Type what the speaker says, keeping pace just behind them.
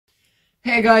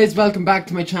Hey guys, welcome back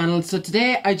to my channel. So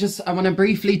today I want to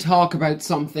briefly talk about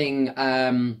something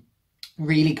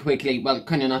really quickly. Well,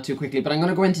 kind of not too quickly, but I'm going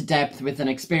to go into depth with an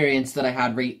experience that I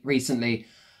had recently.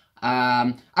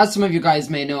 As some of you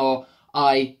guys may know,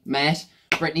 I met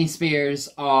Britney Spears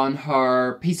on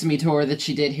her Piece of Me tour that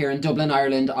she did here in Dublin,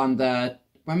 Ireland on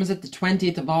when was it? The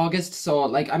 20th of August. So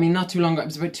not too long ago. It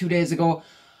was about 2 days ago.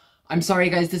 I'm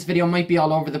sorry guys, this video might be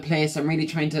all over the place. I'm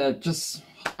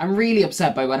really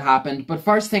upset by what happened. But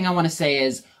first thing I want to say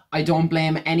is I don't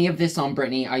blame any of this on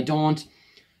Britney. I don't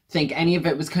think any of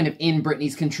it was kind of in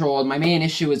Britney's control. My main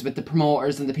issue is with the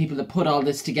promoters and the people that put all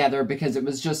this together, because it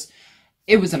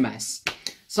was a mess.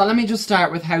 So let me just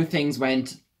start with how things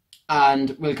went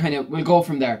and we'll go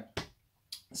from there.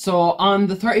 So on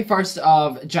the 31st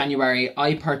of January,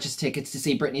 I purchased tickets to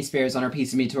see Britney Spears on her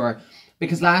Piece of Me tour,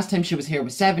 because last time she was here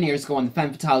was 7 years ago on the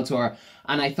Femme Fatale tour,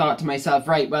 and I thought to myself,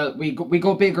 right, well, we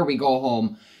go big or we go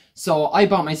home. So I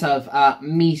bought myself a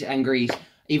meet and greet,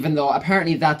 even though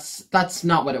apparently that's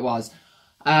not what it was.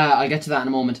 I'll get to that in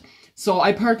a moment. So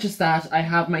I purchased that. I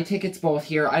have my tickets both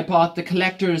here. I bought the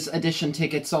collector's edition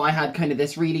ticket, so I had kind of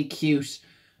this really cute,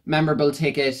 memorable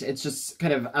ticket. It's just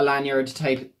kind of a lanyard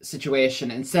type situation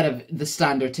instead of the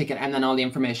standard ticket, and then all the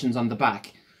information's on the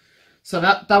back. So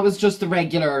that was just the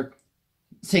regular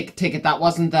ticket. That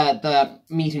wasn't the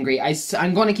meet and greet.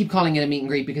 I'm going to keep calling it a meet and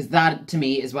greet because that to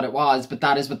me is what it was, but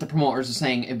that is what the promoters are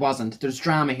saying it wasn't. There's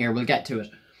drama here, we'll get to it.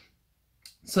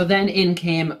 So then in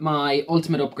came my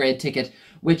ultimate upgrade ticket,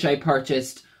 which I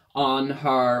purchased on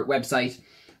her website.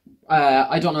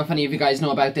 I don't know if any of you guys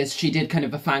know about this. She did kind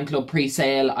of a fan club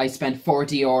pre-sale. I spent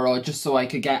 €40 just so I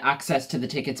could get access to the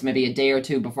tickets maybe a day or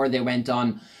two before they went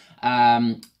on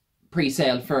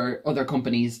pre-sale for other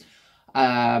companies.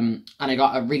 And I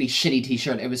got a really shitty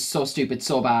t-shirt. It was so stupid,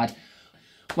 so bad.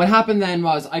 What happened then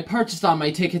was I purchased all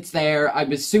my tickets there. I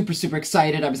was super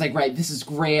excited. I was like, right, this is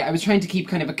great. I was trying to keep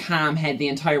kind of a calm head the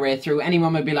entire way through.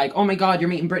 Anyone would be like, oh my god, you're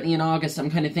meeting Britney in August. I'm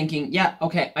kind of thinking, yeah,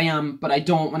 okay, I am, but I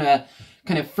don't want to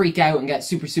kind of freak out and get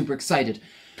super excited.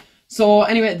 So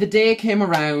anyway, the day came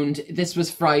around. This was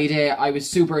Friday. I was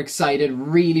super excited,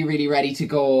 really ready to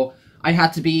go. I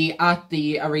had to be at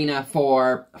the arena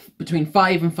for between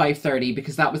 5 and 5:30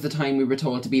 because that was the time we were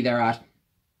told to be there at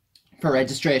for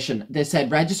registration. They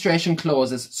said registration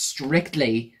closes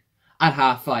strictly at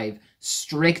 5:30.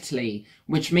 Strictly.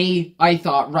 Which I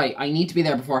thought, right, I need to be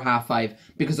there before 5:30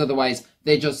 because otherwise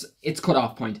it's cut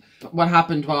off point. What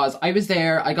happened was I was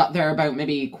there, I got there about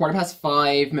maybe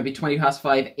 5:15, maybe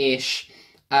 5:20-ish.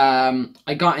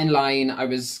 I got in line, I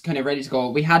was kind of ready to go.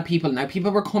 We had people, now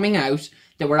people were coming out.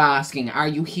 They were asking, are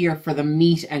you here for the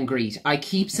meet and greet? I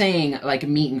keep saying like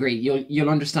meet and greet, you'll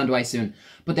understand why soon.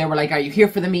 But they were like, are you here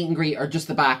for the meet and greet or just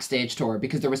the backstage tour?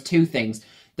 Because there was two things.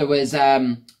 There was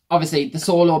obviously the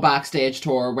solo backstage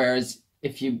tour, whereas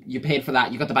if you paid for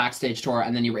that, you got the backstage tour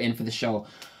and then you were in for the show.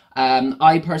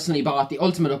 I personally bought the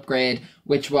ultimate upgrade,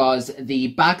 which was the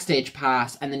backstage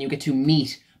pass, and then you get to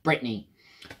meet Britney.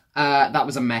 That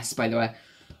was a mess, by the way.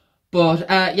 But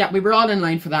yeah, we were all in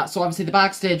line for that. So obviously the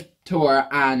backstage tour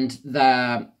and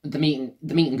the meet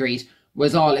and greet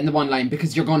was all in the one line,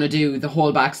 because you're going to do the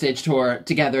whole backstage tour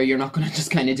together. You're not going to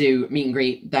just kind of do meet and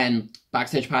greet, then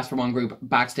backstage pass for one group,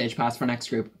 backstage pass for next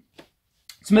group.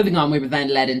 So moving on, we were then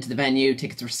led into the venue.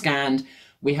 Tickets were scanned.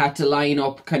 We had to line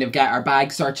up, kind of get our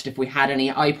bags searched if we had any.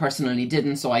 I personally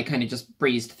didn't, so I kind of just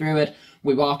breezed through it.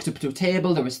 We walked up to a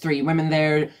table. There was 3 women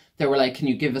there. They were like, can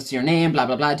you give us your name, blah,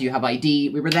 blah, blah. Do you have ID?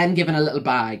 We were then given a little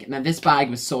bag. Now, this bag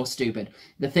was so stupid.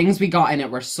 The things we got in it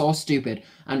were so stupid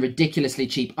and ridiculously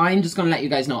cheap. I'm just going to let you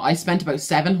guys know. I spent about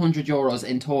 €700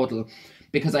 in total,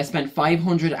 because I spent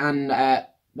 500 and,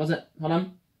 was it? Hold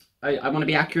on. I want to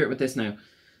be accurate with this now.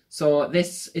 So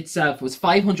this itself was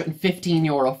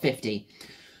 €515.50.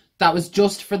 That was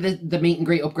just for the meet and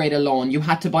greet upgrade alone. You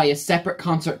had to buy a separate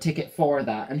concert ticket for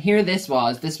that. And here this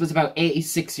was about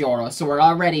 €86. So we're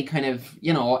already kind of,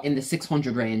 you know, in the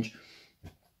 600 range.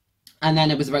 And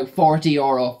then it was about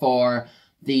 €40 for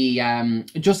the,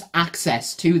 just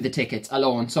access to the tickets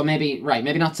alone. So maybe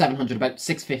not 700, about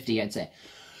 650, I'd say.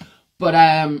 But,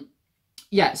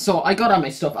 yeah, so I got all my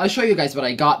stuff. I'll show you guys what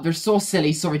I got. They're so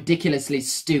silly, so ridiculously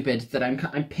stupid that I'm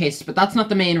pissed. But that's not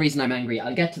the main reason I'm angry.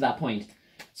 I'll get to that point.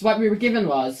 So what we were given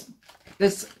was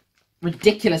this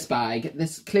ridiculous bag,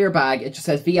 this clear bag. It just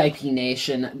says VIP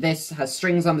Nation. This has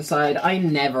strings on the side.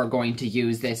 I'm never going to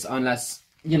use this unless,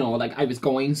 you know, like I was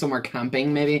going somewhere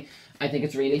camping maybe. I think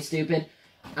it's really stupid.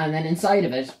 And then inside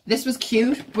of it, this was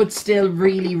cute, but still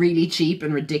really cheap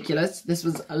and ridiculous. This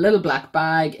was a little black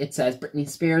bag. It says Britney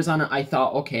Spears on it. I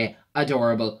thought, okay,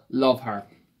 adorable. Love her.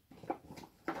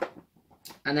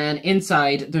 And then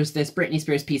inside, there's this Britney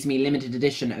Spears Piece of Me limited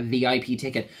edition VIP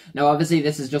ticket. Now, obviously,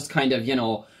 this is just kind of, you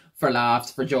know, for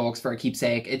laughs, for jokes, for a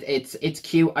keepsake. It's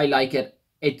cute. I like it.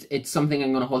 It's something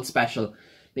I'm going to hold special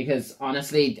because,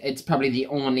 honestly, it's probably the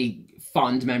only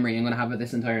fond memory I'm going to have of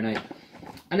this entire night.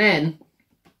 And then,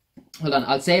 hold on,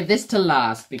 I'll save this to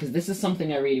last because this is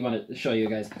something I really want to show you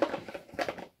guys.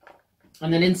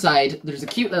 And then inside, there's a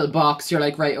cute little box. You're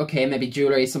like, right, okay, maybe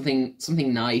jewelry, something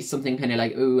nice, something kind of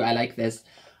like, ooh, I like this.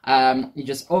 You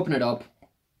just open it up.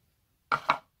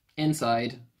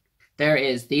 Inside, there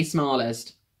is the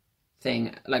smallest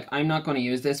thing. Like, I'm not going to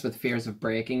use this with fears of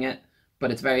breaking it, but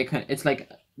it's very kind. It's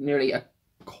like nearly a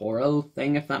coral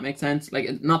thing, if that makes sense.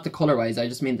 Like, not the color wise, I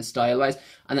just mean the style wise.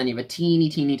 And then you have a teeny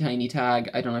tiny tag.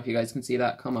 I don't know if you guys can see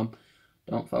that. Come on,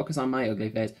 don't focus on my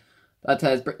ugly face. That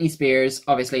says Britney Spears.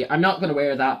 Obviously, I'm not going to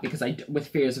wear that because with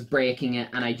fears of breaking it,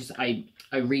 and I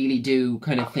really do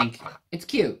kind of think it's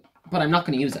cute, but I'm not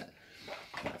going to use it.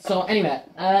 So anyway,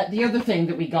 the other thing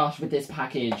that we got with this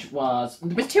package was,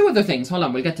 there was two other things. Hold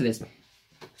on, we'll get to this.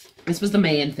 This was the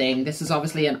main thing. This is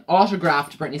obviously an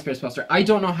autographed Britney Spears poster. I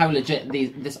don't know how legit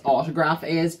this autograph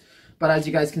is, but as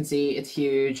you guys can see, it's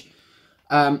huge.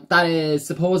 That is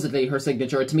supposedly her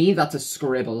signature. To me, that's a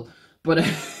scribble, but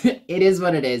it is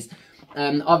what it is.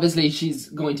 Obviously, she's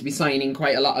going to be signing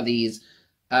quite a lot of these.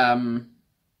 I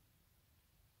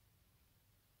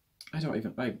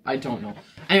don't know.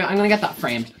 Anyway, I'm going to get that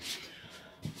framed.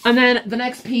 And then the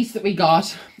next piece that we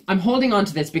got, I'm holding on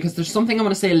to this because there's something I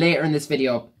want to say later in this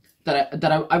video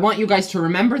that I want you guys to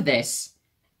remember this,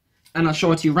 and I'll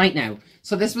show it to you right now.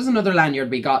 So this was another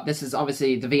lanyard we got. This is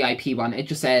obviously the VIP one. It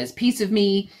just says, Piece of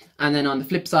Me, and then on the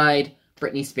flip side,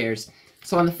 Britney Spears.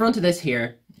 So on the front of this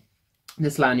here,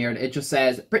 this lanyard, it just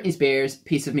says Britney Spears,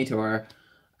 Piece of Me to her.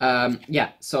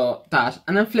 Yeah, so that,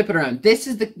 and then flip it around. This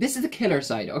is the killer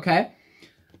side, okay?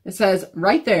 It says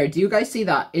right there, do you guys see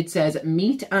that? It says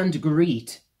Meet and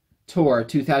Greet Tour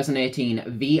 2018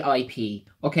 VIP.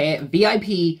 Okay,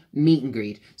 VIP meet and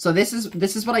greet. So this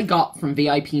is what I got from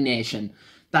VIP Nation.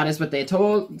 That is what they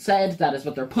said, that is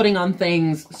what they're putting on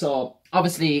things. So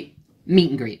obviously meet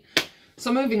and greet.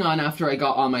 So moving on, after I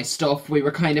got all my stuff, we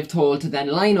were kind of told to then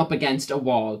line up against a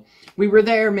wall. We were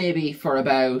there maybe for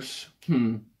about,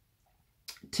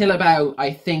 till about,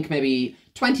 I think maybe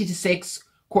 20 to 6,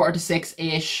 quarter to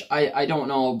 6-ish. I don't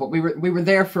know, but we were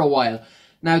there for a while.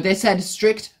 Now, they said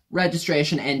strict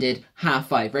registration ended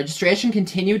 5:30. Registration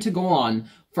continued to go on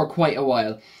for quite a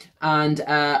while. And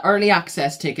early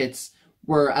access tickets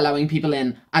were allowing people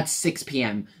in at 6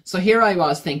 p.m. So here I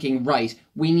was thinking, right,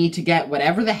 we need to get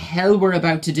whatever the hell we're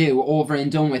about to do over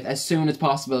and done with as soon as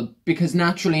possible, because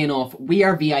naturally enough, we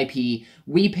are VIP,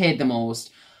 we paid the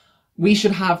most, we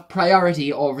should have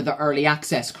priority over the early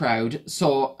access crowd,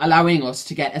 so allowing us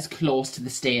to get as close to the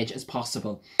stage as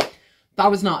possible. That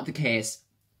was not the case.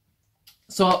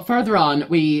 So further on,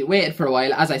 we waited for a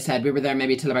while. As I said, we were there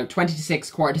maybe till about 20 to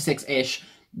 6, quarter to 6-ish.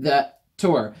 The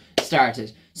tour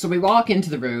started. So we walk into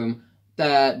the room,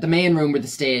 the main room where the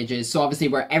stage is, so obviously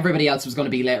where everybody else was going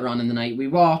to be later on in the night. We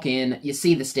walk in, you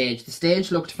see the stage. The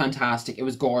stage looked fantastic. It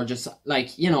was gorgeous.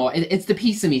 Like, you know, it's the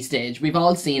Piece of Me stage. We've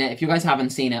all seen it. If you guys haven't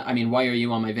seen it, I mean, why are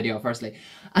you on my video, firstly?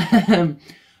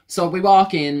 So we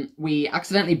walk in, we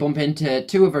accidentally bump into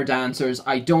two of our dancers.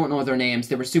 I don't know their names.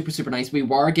 They were super, super nice. We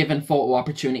were given photo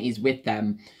opportunities with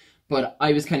them, but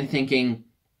I was kind of thinking,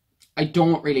 I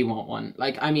don't really want one.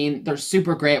 Like, I mean, they're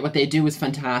super great. What they do is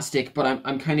fantastic, but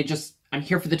I'm kind of just, I'm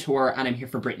here for the tour and I'm here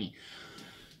for Britney.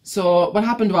 So what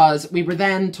happened was we were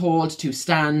then told to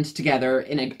stand together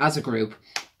as a group,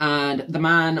 and the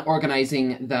man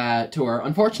organising the tour,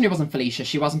 unfortunately it wasn't Felicia.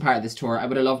 She wasn't part of this tour. I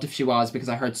would have loved if she was, because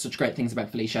I heard such great things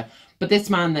about Felicia. But this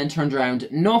man then turned around,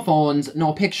 no phones,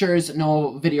 no pictures,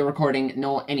 no video recording,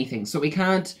 no anything. So we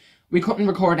couldn't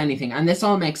record anything, and this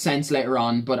all makes sense later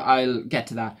on, but I'll get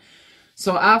to that.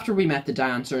 So after we met the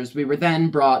dancers, we were then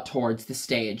brought towards the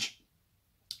stage.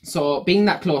 So being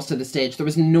that close to the stage, there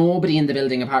was nobody in the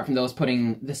building apart from those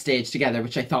putting the stage together,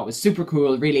 which I thought was super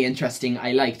cool, really interesting.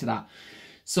 I liked that.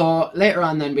 So later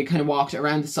on then we kind of walked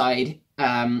around the side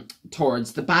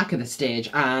towards the back of the stage,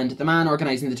 and the man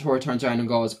organising the tour turns around and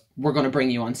goes, "We're going to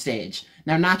bring you on stage."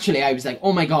 Now naturally I was like,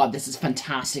 oh my god, this is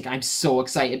fantastic. I'm so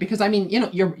excited, because I mean, you know,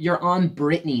 you're on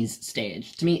Britney's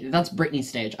stage. To me, that's Britney's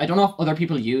stage. I don't know if other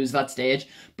people use that stage,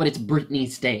 but it's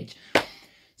Britney's stage.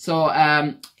 So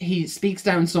he speaks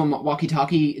down some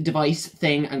walkie-talkie device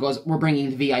thing and goes, "We're bringing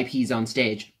the VIPs on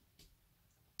stage."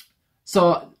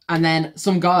 So, and then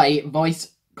some guy voice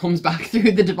comes back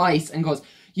through the device and goes,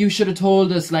 "You should have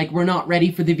told us, like, we're not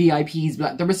ready for the VIPs.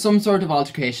 But there was some sort of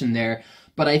altercation there,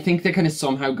 but I think they kind of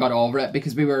somehow got over it,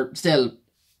 because we were still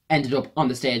ended up on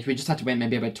the stage. We just had to wait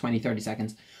maybe about 20-30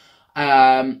 seconds.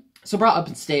 So brought up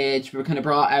on stage, we were kind of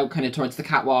brought out kind of towards the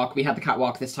catwalk. We had the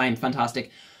catwalk this time, fantastic.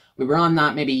 We were on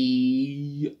that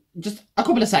maybe just a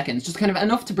couple of seconds, just kind of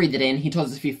enough to breathe it in. He told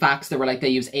us a few facts. They were like, they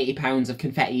use 80 pounds of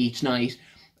confetti each night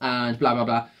and blah, blah,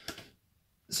 blah.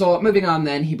 So moving on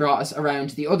then, he brought us around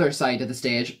to the other side of the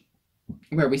stage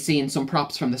where we seen some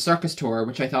props from the circus tour,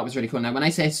 which I thought was really cool. Now, when I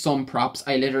say some props,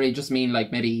 I literally just mean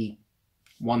like maybe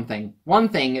one thing. One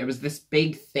thing, it was this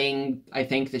big thing, I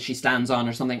think, that she stands on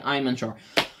or something. I'm unsure.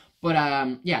 But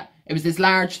yeah, it was this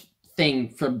large thing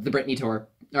from the Britney tour,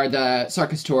 or the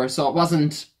circus tour. So it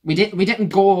wasn't, we didn't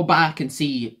go back and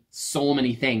see so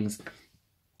many things.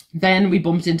 Then we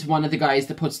bumped into one of the guys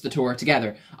that puts the tour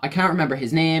together. I can't remember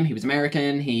his name. He was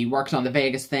American. He worked on the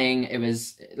Vegas thing. It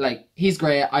was like, he's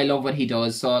great. I love what he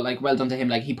does. So like, well done to him.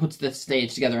 Like, he puts the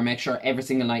stage together and makes sure every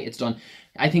single night it's done.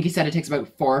 I think he said it takes about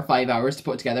 4 or 5 hours to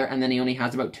put it together, and then he only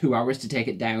has about 2 hours to take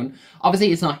it down.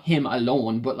 Obviously, it's not him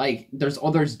alone, but like, there's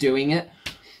others doing it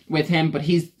with him, but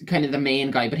he's kind of the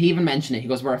main guy. But he even mentioned it. He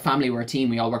goes, we're a family, we're a team,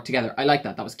 we all work together. I like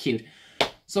that. That was cute.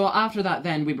 So after that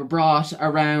then, we were brought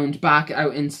around back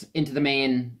out into the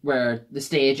main, where the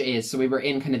stage is. So we were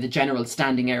in kind of the general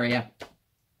standing area,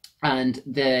 and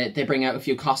they bring out a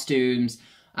few costumes,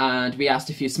 and we asked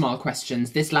a few small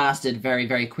questions. This lasted very,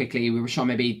 very quickly. We were shown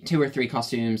maybe 2 or 3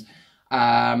 costumes,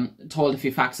 told a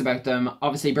few facts about them.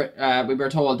 Obviously, we were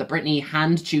told that Britney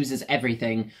hand chooses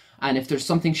everything, and if there's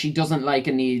something she doesn't like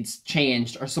and needs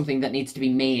changed, or something that needs to be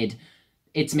made,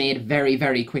 it's made very,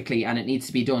 very quickly, and it needs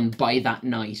to be done by that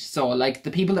night. So, like,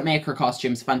 the people that make her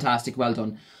costumes, fantastic, well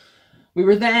done. We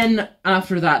were then,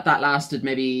 after that lasted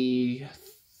maybe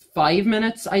 5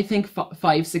 minutes, I think,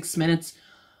 5-6 minutes.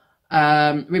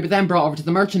 We were then brought over to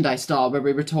the merchandise stall, where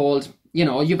we were told, you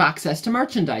know, you've access to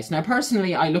merchandise. Now,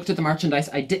 personally, I looked at the merchandise.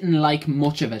 I didn't like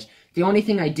much of it. The only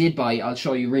thing I did buy, I'll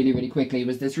show you really, really quickly,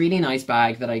 was this really nice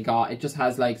bag that I got. It just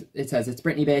has, like, it says, it's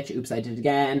Britney, bitch. Oops, I did it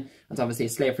again. That's obviously a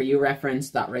Slave For You reference.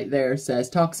 That right there says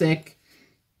toxic.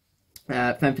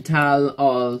 Femme fatale.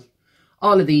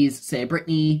 All of these say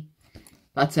Britney.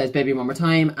 That says baby one more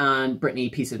time. And Britney,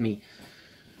 piece of me.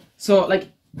 So, like,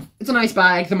 it's a nice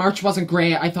bag. The merch wasn't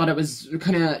great. I thought it was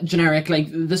kind of generic. Like,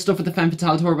 the stuff at the Femme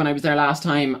Fatale tour when I was there last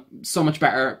time, so much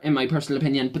better, in my personal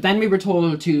opinion. But then we were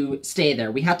told to stay there.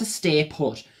 We had to stay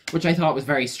put, which I thought was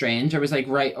very strange. I was like,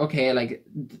 right, okay, like,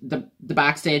 the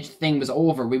backstage thing was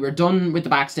over. We were done with the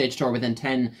backstage tour within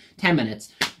 10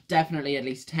 minutes. Definitely at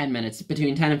least 10 minutes.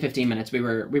 Between 10 and 15 minutes, we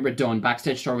were done.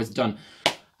 Backstage tour was done.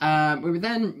 We were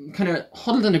then kind of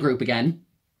huddled in a group again.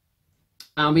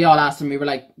 And we all asked him, we were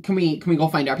like, can we go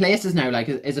find our places now? Like,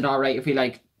 is it all right if we,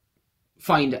 like,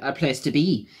 find a place to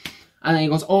be? And then he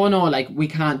goes, oh no, like, we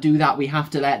can't do that. We have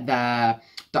to let the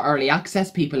early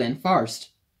access people in first.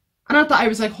 And I thought, I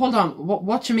was like, hold on,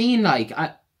 what you mean? Like,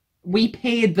 we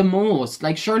paid the most.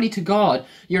 Like, surely to God,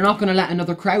 you're not going to let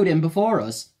another crowd in before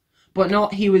us. But no,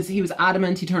 he was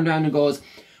adamant. He turned around and goes,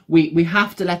 we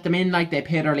have to let them in. Like, they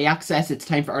paid early access. It's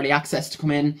time for early access to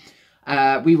come in.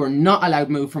 We were not allowed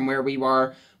to move from where we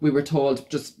were. We were told,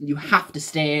 just, you have to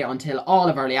stay until all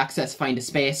of early access find a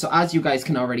space. So as you guys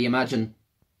can already imagine,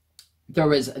 there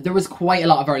was quite a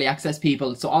lot of early access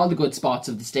people. So all the good spots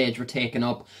of the stage were taken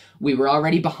up. We were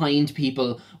already behind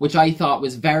people, which I thought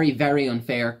was very, very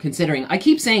unfair, considering, I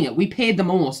keep saying it, we paid the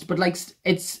most, but like,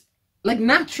 it's like,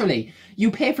 naturally, you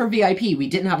pay for VIP. We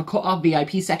didn't have a cut-off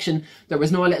VIP section. There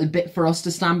was no little bit for us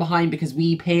to stand behind because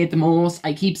we paid the most.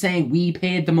 I keep saying we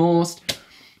paid the most.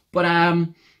 But,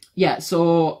 yeah,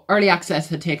 so early access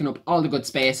had taken up all the good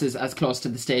spaces as close to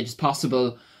the stage as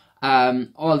possible.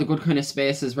 All the good kind of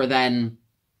spaces were then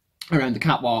around the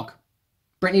catwalk.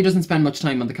 Britney doesn't spend much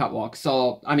time on the catwalk.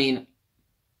 So, I mean,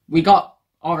 we got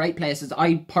all right places.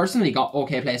 I personally got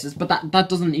okay places, but that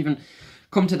doesn't even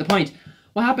come to the point.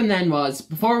 What happened then was,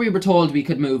 before we were told we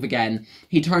could move again,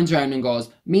 he turns around and goes,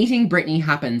 meeting Britney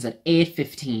happens at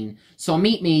 8:15. So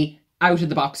meet me out of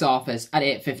the box office at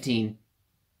 8:15.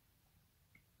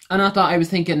 And I was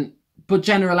thinking, but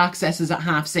general access is at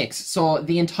 6:30. So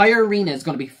the entire arena is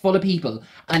going to be full of people.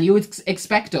 And you would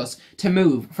expect us to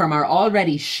move from our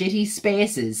already shitty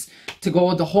spaces to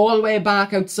go the whole way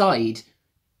back outside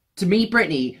to meet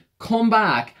Britney, come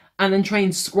back, and then try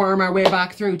and squirm our way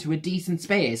back through to a decent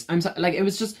space. Like, it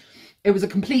was a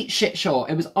complete shit show.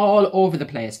 It was all over the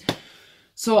place.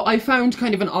 So I found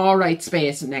kind of an alright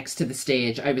space next to the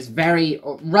stage. I was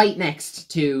right next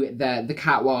to the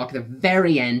catwalk, the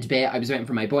very end bit. I was waiting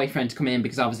for my boyfriend to come in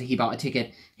because obviously he bought a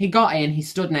ticket. He got in, he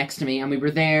stood next to me, and we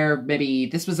were there maybe,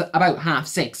 this was about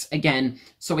 6:30 again.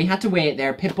 So we had to wait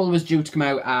there. Pitbull was due to come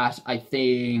out at, I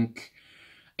think,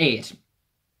 8.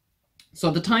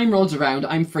 So the time rolls around,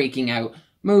 I'm freaking out,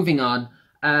 moving on.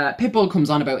 Pitbull comes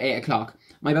on about 8 o'clock.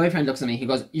 My boyfriend looks at me, he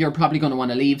goes, you're probably going to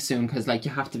want to leave soon because like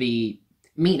you have to be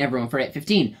meeting everyone for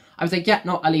 8:15. I was like, yeah,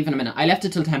 no, I'll leave in a minute. I left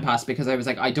it till 10 past because I was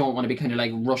like, I don't want to be kind of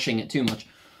like rushing it too much.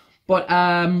 But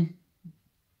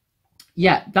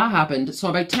yeah, that happened. So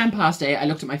about 10 past 8, I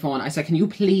looked at my phone. I said, can you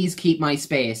please keep my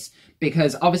space?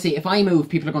 Because obviously if I move,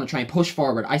 people are going to try and push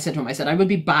forward. I said to him, I said, I will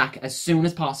be back as soon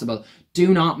as possible.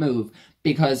 Do not move.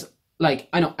 Because like,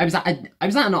 I know I was at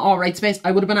an all right space.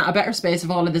 I would have been at a better space if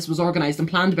all of this was organised and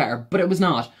planned better, but it was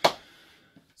not.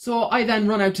 So I then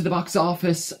run out to the box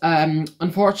office.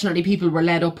 Unfortunately, people were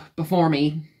led up before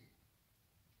me.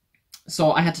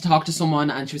 So I had to talk to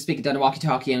someone and she was speaking down a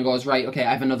walkie-talkie and goes, right, okay,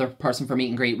 I have another person for meet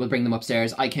and greet. We'll bring them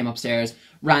upstairs. I came upstairs,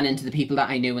 ran into the people that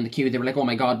I knew in the queue. They were like, oh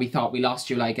my God, we thought we lost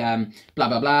you, like, blah,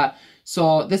 blah, blah.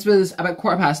 So this was about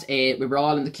 8:15. We were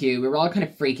all in the queue. We were all kind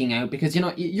of freaking out because, you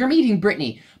know, you're meeting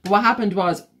Britney. But what happened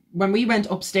was when we went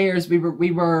upstairs, we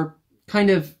were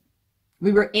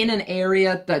in an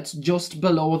area that's just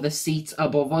below the seats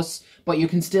above us, but you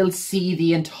can still see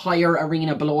the entire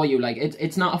arena below you. Like,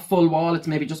 it's not a full wall, it's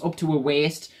maybe just up to a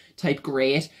waist type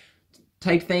grate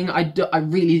type thing. I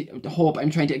really hope I'm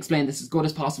trying to explain this as good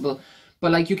as possible.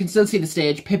 But, like, you can still see the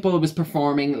stage. Pitbull was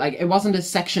performing. Like, it wasn't a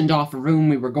sectioned off room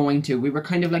we were going to. We were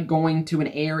kind of, like, going to an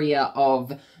area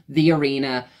of the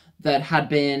arena that had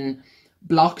been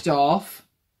blocked off,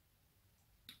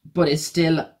 but is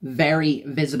still very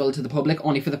visible to the public,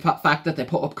 only for the fact that they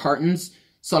put up curtains.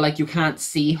 So, like, you can't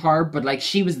see her, but, like,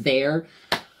 she was there.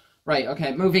 Right,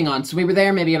 okay, moving on. So we were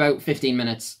there maybe about 15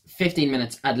 minutes. 15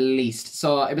 minutes at least.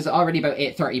 So it was already about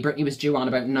 8:30. Britney was due on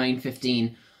about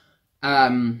 9:15.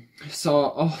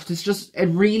 So, oh, it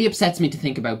really upsets me to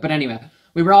think about. But anyway,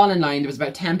 we were all in line. There was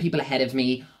about 10 people ahead of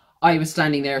me. I was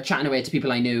standing there chatting away to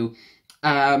people I knew.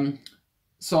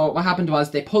 So what happened was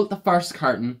they pulled the first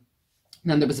curtain.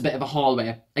 Then there was a bit of a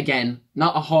hallway. Again,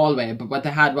 not a hallway, but what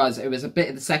they had was, it was a bit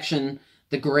of the section,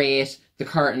 the grate, the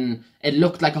curtain. It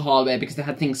looked like a hallway because they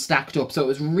had things stacked up. So it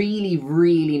was really,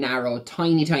 really narrow,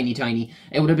 tiny, tiny, tiny.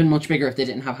 It would have been much bigger if they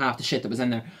didn't have half the shit that was in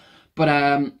there.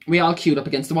 But we all queued up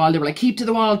against the wall. They were like, keep to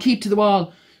the wall, keep to the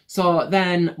wall. So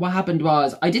then what happened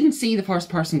was, I didn't see the first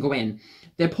person go in.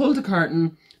 They pulled the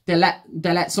curtain. They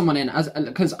let someone in,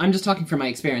 because I'm just talking from my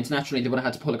experience. Naturally, they would have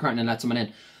had to pull a curtain and let someone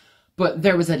in. But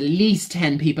there was at least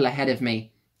 10 people ahead of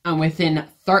me. And within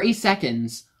 30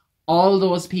 seconds, all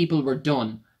those people were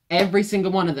done. Every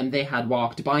single one of them, they had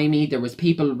walked by me. There was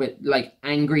people with, like,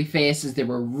 angry faces. They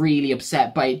were really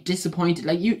upset by it, disappointed.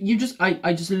 Like,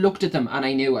 I just looked at them and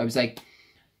I knew. I was like,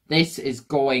 this is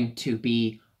going to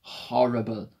be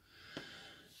horrible.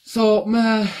 So,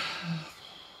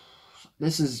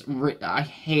 I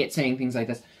hate saying things like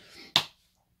this.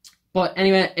 But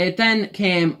anyway, it then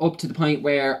came up to the point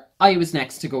where I was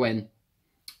next to go in.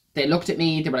 They looked at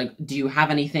me, they were like, do you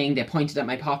have anything? They pointed at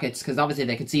my pockets, because obviously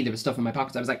they could see there was stuff in my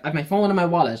pockets. I was like, I have my phone and my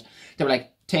wallet. They were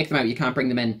like, take them out, you can't bring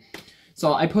them in.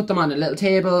 So I put them on a little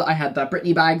table. I had that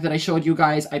Britney bag that I showed you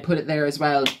guys. I put it there as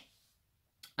well.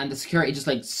 And the security just,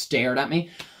 like, stared at me.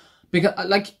 Because,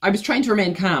 like, I was trying to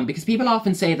remain calm, because people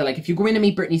often say that, like, if you go in and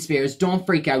meet Britney Spears, don't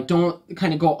freak out, don't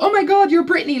kind of go, oh my God, you're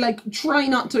Britney, like, try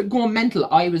not to go mental.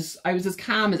 I was as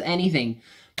calm as anything.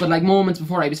 But, like, moments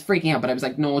before I was freaking out, but I was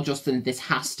like, no, Justin, this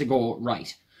has to go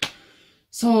right.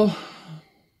 So,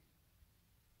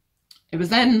 it was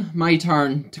then my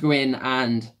turn to go in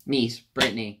and meet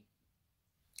Britney.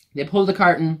 They pulled the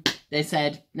curtain, they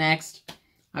said, next.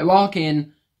 I walk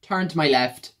in, turn to my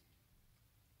left.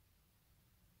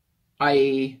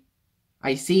 I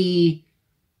see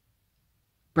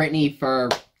Britney for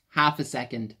half a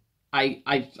second.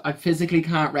 I physically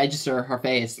can't register her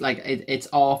face. Like, it's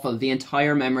awful. The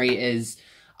entire memory is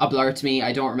a blur to me.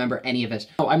 I don't remember any of it.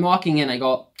 So I'm walking in, I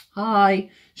go, hi.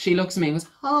 She looks at me and goes,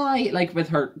 hi, like with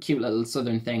her cute little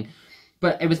southern thing.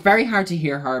 But it was very hard to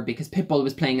hear her because Pitbull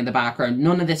was playing in the background.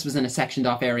 None of this was in a sectioned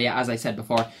off area, as I said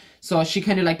before. So she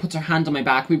kind of like puts her hand on my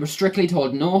back. We were strictly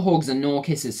told no hugs and no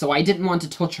kisses. So I didn't want to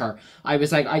touch her. I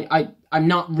was like, I'm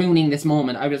not ruining this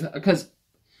moment. Because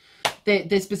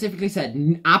they specifically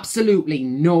said absolutely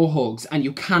no hugs and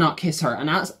you cannot kiss her. And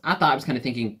at that I was kind of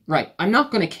thinking, right, I'm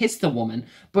not going to kiss the woman,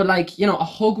 but, like, you know, a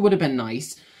hug would have been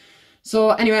nice.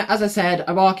 So anyway, as I said,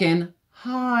 I walk in,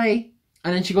 hi,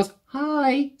 and then she goes,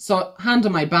 hi. So hand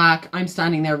on my back, I'm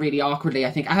standing there really awkwardly.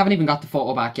 I think I haven't even got the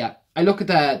photo back yet. I look at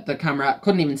the camera,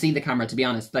 couldn't even see the camera, to be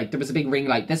honest. Like, there was a big ring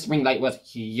light. This ring light was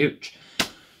huge.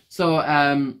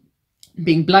 So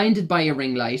being blinded by a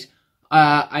ring light,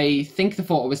 I think the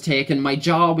photo was taken. My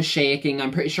jaw was shaking.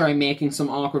 I'm pretty sure I'm making some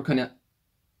awkward kind of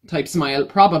type smile.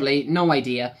 Probably. No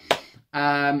idea.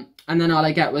 And And then all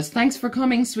I get was, thanks for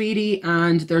coming, sweetie.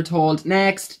 And they're told,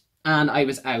 next. And I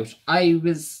was out. I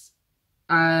was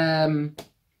in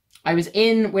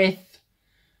with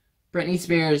Britney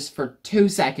Spears for 2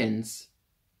 seconds.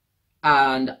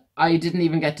 And I didn't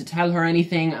even get to tell her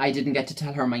anything. I didn't get to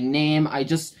tell her my name. I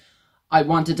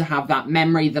wanted to have that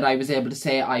memory that I was able to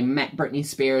say I met Britney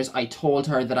Spears. I told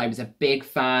her that I was a big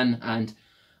fan and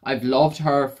I've loved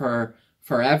her for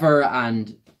forever,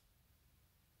 and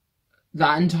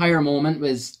that entire moment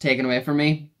was taken away from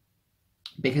me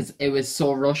because it was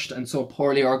so rushed and so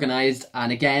poorly organised.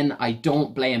 And again, I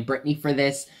don't blame Britney for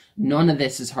this. None of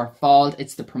this is her fault.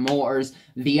 It's the promoters.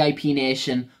 VIP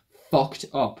Nation fucked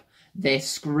up. They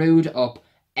screwed up.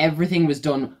 Everything was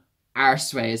done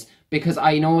arseways, because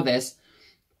I know this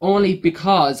only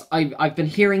because I've been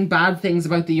hearing bad things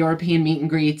about the European meet and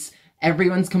greets.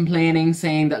 Everyone's complaining,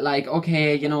 saying that, like,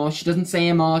 okay, you know, she doesn't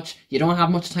say much, you don't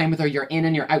have much time with her, you're in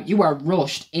and you're out. You are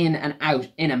rushed in and out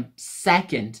in a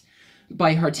second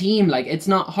by her team. Like, it's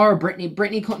not her.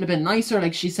 Britney couldn't have been nicer.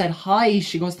 Like, she said hi,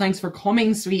 she goes, thanks for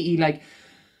coming, sweetie. Like,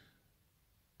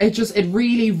 it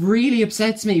really, really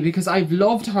upsets me because I've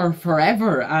loved her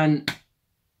forever, and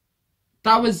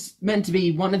that was meant to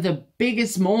be one of the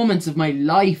biggest moments of my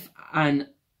life, and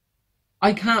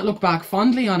I can't look back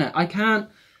fondly on it. I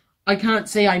can't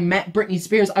say I met Britney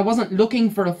Spears. I wasn't looking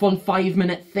for a full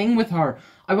 5-minute thing with her.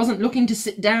 I wasn't looking to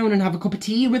sit down and have a cup of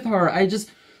tea with her. I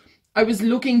was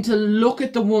looking to look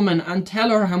at the woman and tell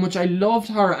her how much I loved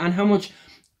her and how much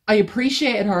I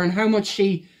appreciated her and how much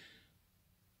she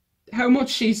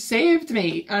saved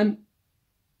me. And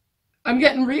I'm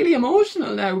getting really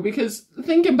emotional now because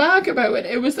thinking back about it,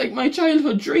 it was like my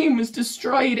childhood dream was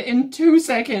destroyed in 2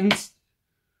 seconds.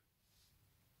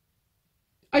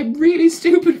 I'm really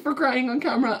stupid for crying on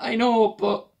camera, I know,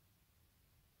 but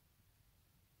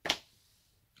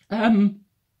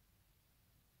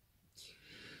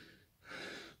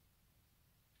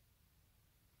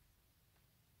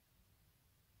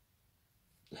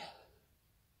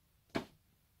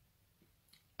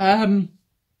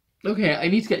okay, I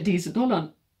need to get decent. Hold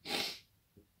on.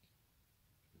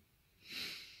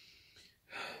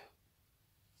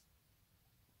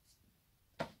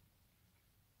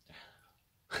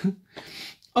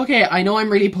 Okay, I know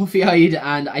I'm really puffy-eyed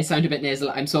and I sound a bit nasal.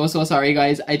 I'm so sorry,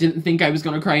 guys. I didn't think I was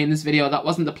going to cry in this video. That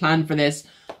wasn't the plan for this.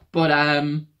 But,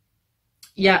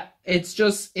 yeah,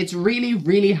 it's really,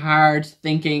 really hard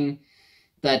thinking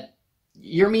that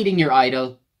you're meeting your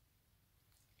idol.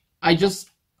 I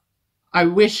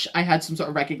wish I had some sort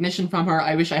of recognition from her.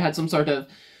 I wish I had some sort of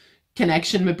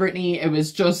connection with Britney. It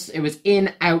was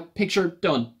in, out, picture,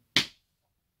 done.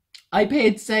 I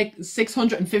paid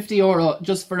 €650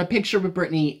 just for a picture with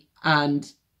Britney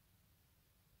and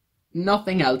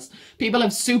nothing else. People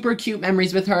have super cute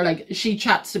memories with her. Like, she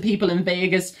chats to people in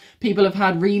Vegas. People have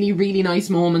had really, really nice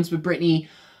moments with Britney.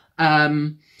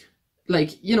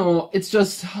 Like, you know, it's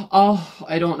just, oh,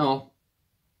 I don't know.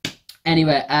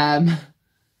 Anyway,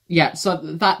 yeah, so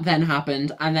that then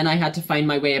happened, and then I had to find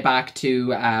my way back to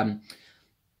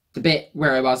the bit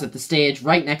where I was at the stage,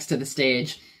 right next to the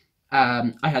stage.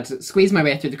 I had to squeeze my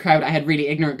way through the crowd. I had really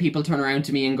ignorant people turn around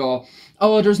to me and go,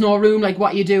 oh, there's no room, like,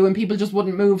 what you do? And people just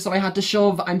wouldn't move, so I had to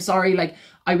shove. I'm sorry, like,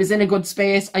 I was in a good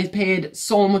space. I paid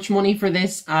so much money for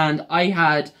this, and I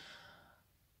had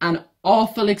an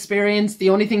awful experience. The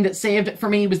only thing that saved it for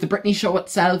me was the Britney show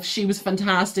itself. She was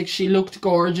fantastic. She looked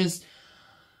gorgeous.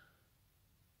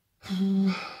 Oh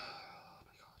my God.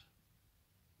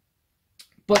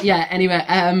 But yeah, anyway,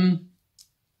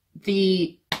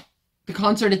 the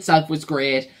concert itself was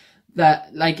great.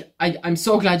 I'm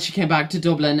so glad she came back to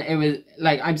Dublin. It was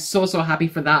like, I'm so happy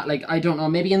for that. Like, I don't know,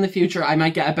 maybe in the future I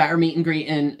might get a better meet and greet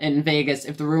in Vegas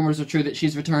if the rumours are true that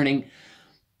she's returning.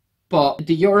 But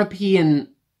the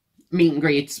European meet and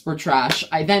greets were trash.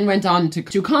 I then went on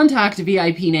to contact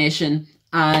VIP Nation,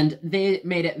 and they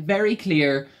made it very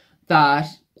clear that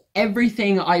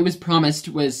everything I was promised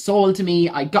was sold to me.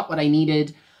 I got what I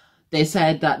needed. They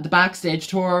said that the backstage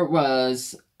tour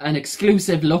was an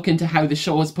exclusive look into how the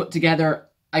show was put together.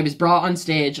 I was brought on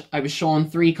stage. I was shown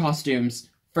 3 costumes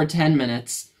for 10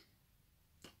 minutes.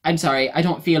 I'm sorry, I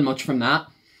don't feel much from that.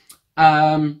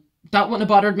 That wouldn't have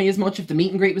bothered me as much if the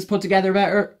meet and greet was put together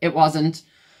better. It wasn't.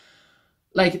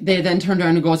 Like, they then turned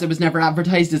around and goes, it was never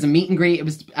advertised as a meet and greet. It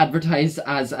was advertised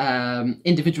as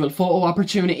individual photo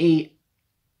opportunity.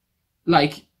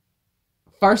 Like,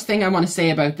 first thing I want to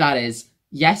say about that is,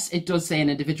 yes, it does say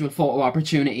an individual photo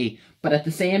opportunity, but at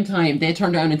the same time, they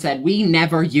turned around and said, we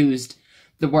never used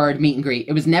the word meet and greet.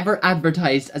 It was never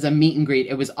advertised as a meet and greet.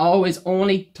 It was always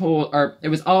only told, or it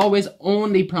was always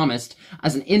only promised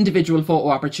as an individual photo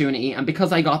opportunity. And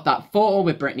because I got that photo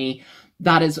with Britney,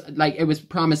 that is like, it was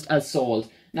promised as sold.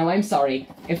 Now, I'm sorry,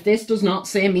 if this does not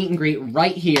say meet and greet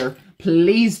right here,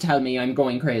 please tell me I'm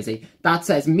going crazy. That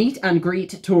says meet and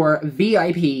greet tour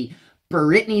VIP,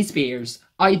 Britney Spears.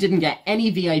 I didn't get any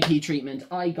VIP treatment.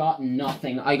 I got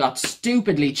nothing. I got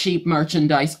stupidly cheap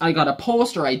merchandise. I got a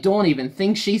poster I don't even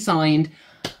think she signed.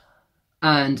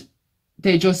 And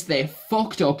they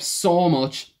fucked up so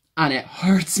much. And it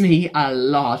hurts me a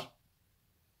lot.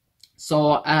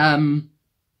 So, I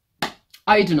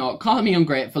don't know. Call me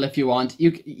ungrateful if you want.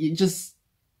 You just...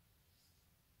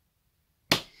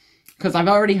 Because I've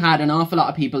already had an awful lot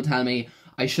of people tell me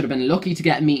I should have been lucky to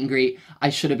get a meet and greet.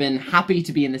 I should have been happy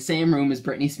to be in the same room as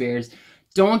Britney Spears.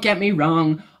 Don't get me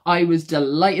wrong. I was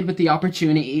delighted with the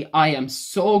opportunity. I am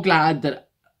so glad that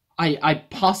I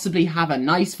possibly have a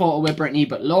nice photo with Britney,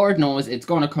 but Lord knows it's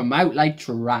going to come out like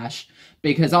trash.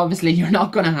 Because obviously you're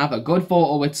not going to have a good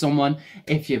photo with someone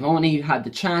if you've only had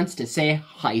the chance to say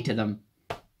hi to them.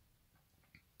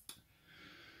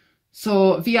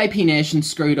 So VIP Nation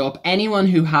screwed up. Anyone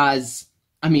who has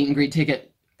a meet and greet ticket,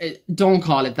 don't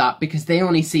call it that, because they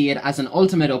only see it as an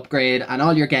ultimate upgrade and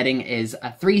all you're getting is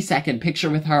a 3-second picture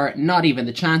with her, not even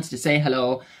the chance to say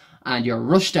hello, and you're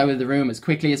rushed out of the room as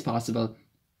quickly as possible.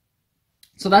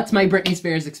 So that's my Britney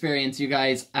Spears experience, you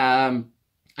guys.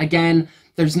 Again,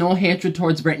 there's no hatred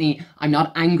towards Britney. I'm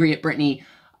not angry at Britney.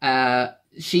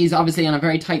 She's obviously on a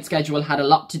very tight schedule, had a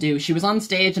lot to do. She was on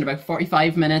stage in about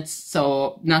 45 minutes,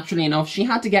 so naturally enough, she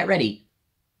had to get ready.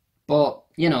 But,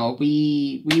 you know,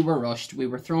 we were rushed. We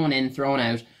were thrown in, thrown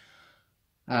out.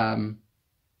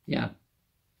 Yeah.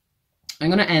 I'm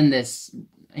going to end this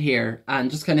here and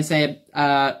just kind of say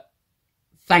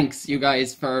thanks, you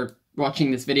guys, for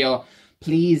watching this video.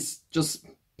 Please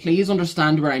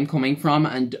understand where I'm coming from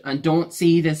and don't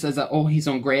see this as a, oh, he's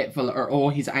ungrateful or, oh,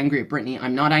 he's angry at Britney.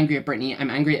 I'm not angry at Britney. I'm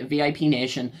angry at VIP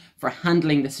Nation for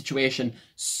handling the situation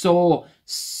so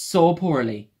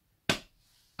poorly.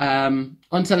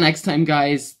 Until next time,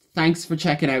 guys, thanks for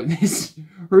checking out this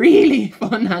really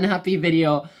fun and happy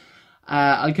video.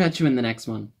 I'll catch you in the next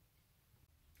one.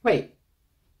 Wait.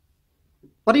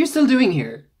 What are you still doing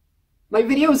here? My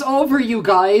video's over, you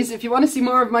guys. If you want to see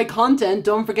more of my content,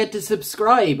 don't forget to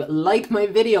subscribe, like my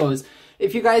videos.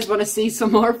 If you guys want to see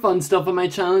some more fun stuff on my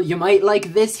channel, you might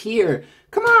like this here.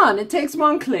 Come on, it takes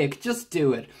one click. Just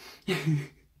do it.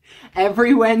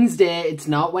 Every Wednesday, it's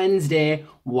not Wednesday.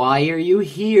 Why are you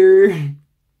here?